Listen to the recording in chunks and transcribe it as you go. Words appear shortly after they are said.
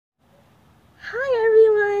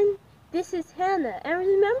this is Hannah, and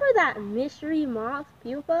remember that mystery moth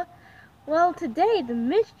pupa? Well, today the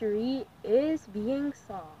mystery is being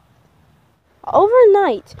solved.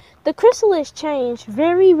 Overnight, the chrysalis changed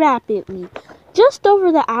very rapidly. Just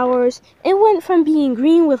over the hours, it went from being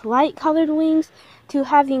green with light-colored wings to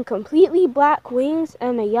having completely black wings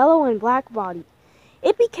and a yellow and black body.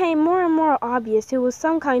 It became more and more obvious it was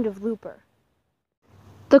some kind of looper.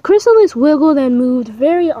 The chrysalis wiggled and moved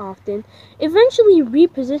very often, eventually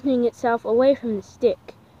repositioning itself away from the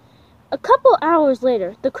stick. A couple hours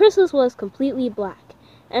later, the chrysalis was completely black,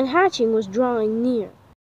 and hatching was drawing near.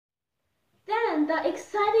 Then the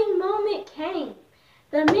exciting moment came.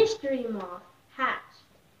 The mystery moth hatched.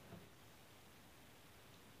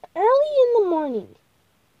 Early in the morning,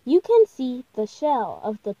 you can see the shell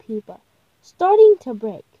of the pupa starting to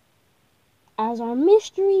break as our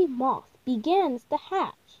mystery moth begins to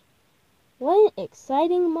hatch. What an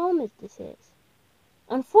exciting moment this is.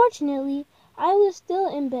 Unfortunately, I was still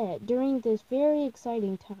in bed during this very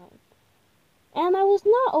exciting time, and I was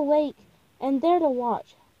not awake and there to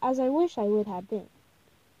watch as I wish I would have been.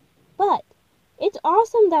 But it's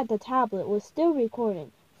awesome that the tablet was still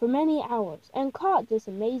recording for many hours and caught this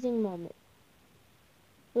amazing moment,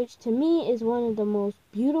 which to me is one of the most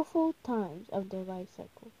beautiful times of their life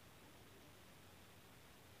cycle.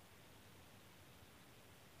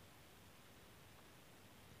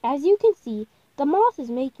 As you can see, the moth is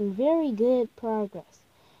making very good progress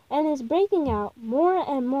and is breaking out more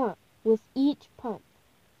and more with each pump.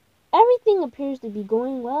 Everything appears to be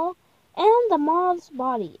going well, and the moth's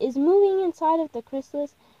body is moving inside of the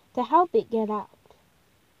chrysalis to help it get out.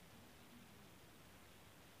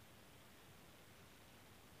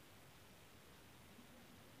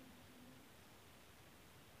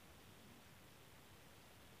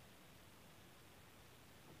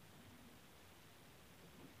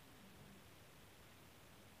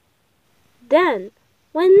 Then,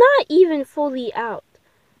 when not even fully out,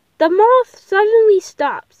 the moth suddenly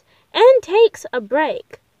stops and takes a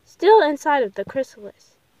break, still inside of the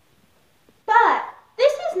chrysalis. But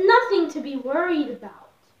this is nothing to be worried about.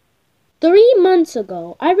 3 months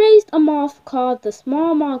ago, I raised a moth called the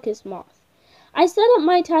small marcus moth. I set up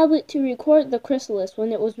my tablet to record the chrysalis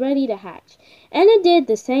when it was ready to hatch, and it did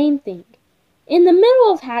the same thing. In the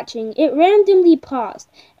middle of hatching, it randomly paused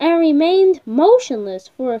and remained motionless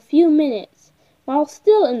for a few minutes while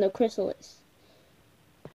still in the chrysalis.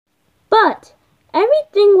 But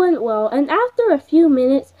everything went well, and after a few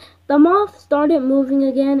minutes, the moth started moving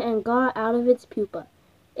again and got out of its pupa.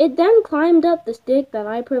 It then climbed up the stick that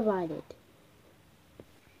I provided.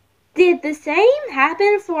 Did the same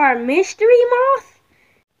happen for our mystery moth?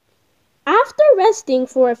 After resting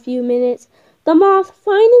for a few minutes, the moth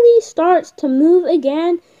finally starts to move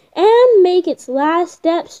again and make its last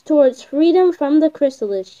steps towards freedom from the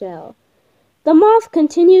chrysalis shell. The moth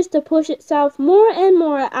continues to push itself more and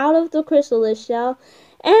more out of the chrysalis shell,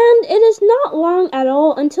 and it is not long at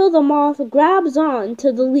all until the moth grabs on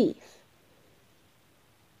to the leaf.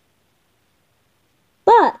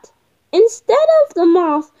 But instead of the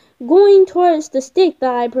moth going towards the stick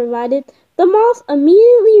that I provided, the moth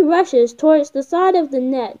immediately rushes towards the side of the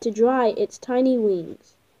net to dry its tiny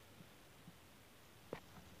wings.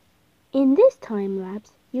 In this time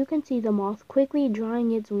lapse, you can see the moth quickly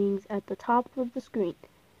drying its wings at the top of the screen.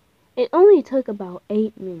 It only took about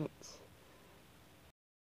 8 minutes.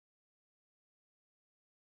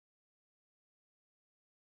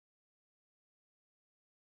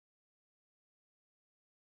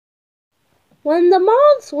 When the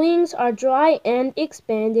moth's wings are dry and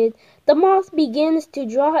expanded, the moth begins to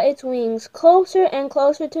draw its wings closer and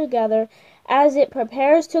closer together as it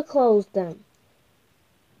prepares to close them.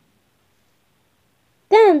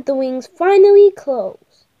 Then the wings finally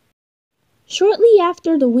close. Shortly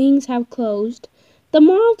after the wings have closed, the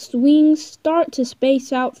moth's wings start to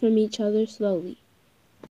space out from each other slowly.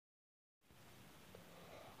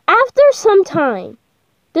 After some time,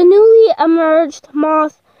 the newly emerged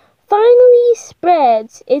moth finally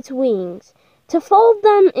spreads its wings to fold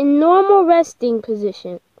them in normal resting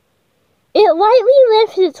position. It lightly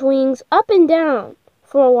lifts its wings up and down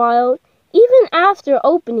for a while, even after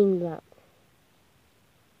opening them.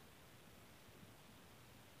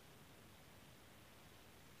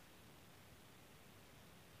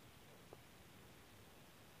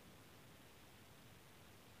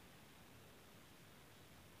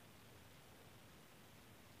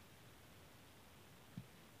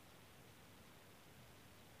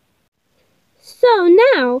 So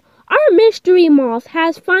now, our mystery moth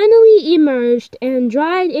has finally emerged and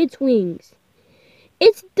dried its wings.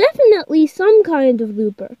 It's definitely some kind of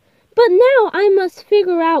looper, but now I must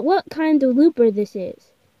figure out what kind of looper this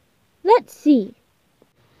is. Let's see.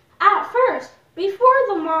 At first, before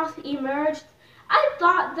the moth emerged, I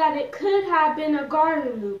thought that it could have been a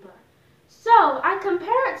garden looper. So I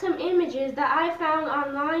compared some images that I found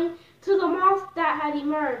online to the moth that had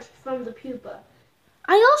emerged from the pupa.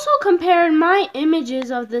 I also compared my images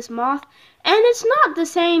of this moth, and it's not the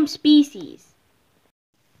same species.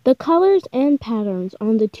 The colors and patterns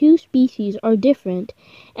on the two species are different,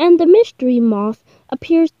 and the mystery moth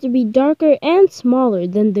appears to be darker and smaller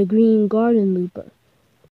than the green garden looper.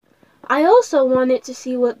 I also wanted to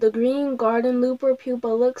see what the green garden looper pupa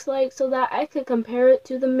looks like so that I could compare it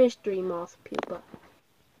to the mystery moth pupa.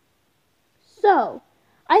 So,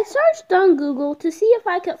 I searched on Google to see if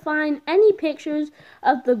I could find any pictures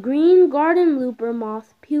of the green garden looper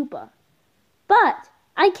moth pupa. But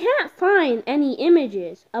I can't find any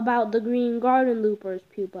images about the green garden looper's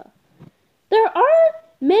pupa. There are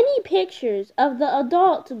many pictures of the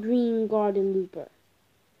adult green garden looper.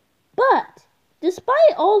 But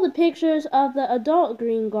despite all the pictures of the adult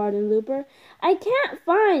green garden looper, I can't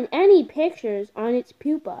find any pictures on its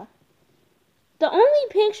pupa. The only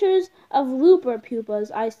pictures of looper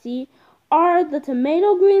pupas I see are the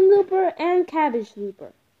tomato green looper and cabbage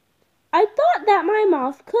looper. I thought that my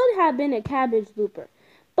moth could have been a cabbage looper,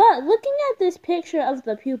 but looking at this picture of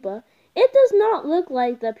the pupa, it does not look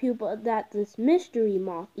like the pupa that this mystery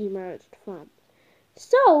moth emerged from.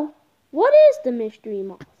 So, what is the mystery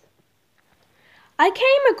moth? I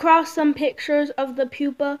came across some pictures of the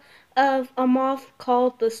pupa of a moth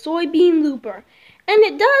called the soybean looper, and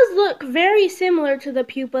it does look very similar to the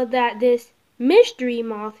pupa that this mystery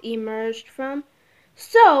moth emerged from.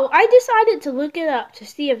 So I decided to look it up to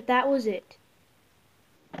see if that was it.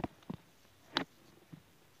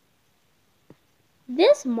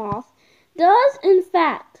 This moth does in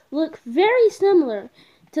fact look very similar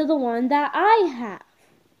to the one that I have.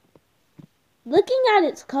 Looking at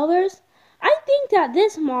its colors, I think that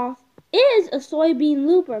this moth is a soybean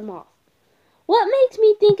looper moth. What makes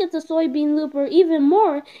me think it's a soybean looper even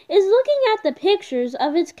more is looking at the pictures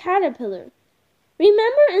of its caterpillar.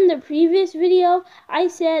 Remember in the previous video I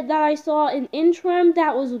said that I saw an inchworm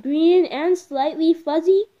that was green and slightly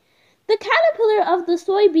fuzzy? The caterpillar of the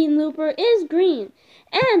soybean looper is green,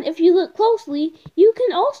 and if you look closely, you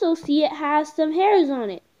can also see it has some hairs on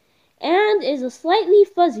it, and is a slightly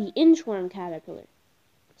fuzzy inchworm caterpillar.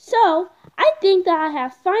 So, I think that I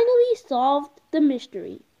have finally solved the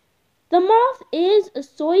mystery. The moth is a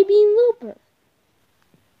soybean looper.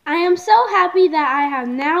 I am so happy that I have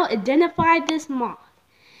now identified this moth.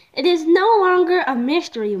 It is no longer a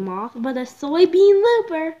mystery moth, but a soybean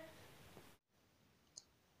looper.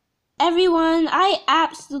 Everyone, I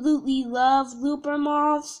absolutely love looper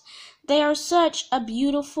moths. They are such a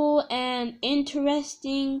beautiful and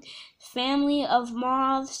interesting family of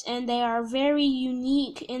moths, and they are very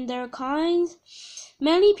unique in their kinds.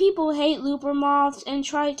 Many people hate looper moths and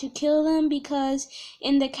try to kill them because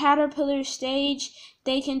in the caterpillar stage,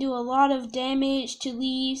 they can do a lot of damage to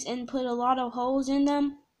leaves and put a lot of holes in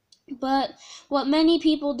them. But what many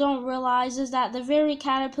people don't realize is that the very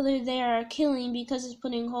caterpillar they are killing because it's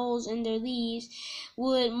putting holes in their leaves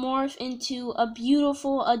would morph into a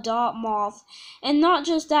beautiful adult moth. And not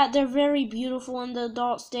just that they're very beautiful in the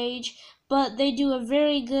adult stage, but they do a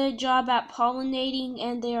very good job at pollinating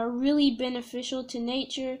and they are really beneficial to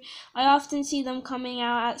nature. I often see them coming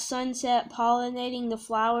out at sunset pollinating the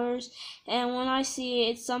flowers, and when I see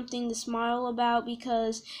it, it's something to smile about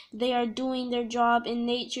because they are doing their job in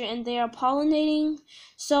nature and they are pollinating.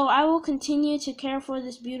 So I will continue to care for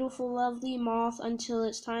this beautiful, lovely moth until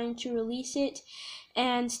it's time to release it.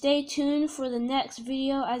 And stay tuned for the next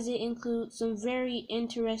video as it includes some very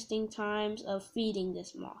interesting times of feeding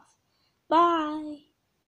this moth. Bye!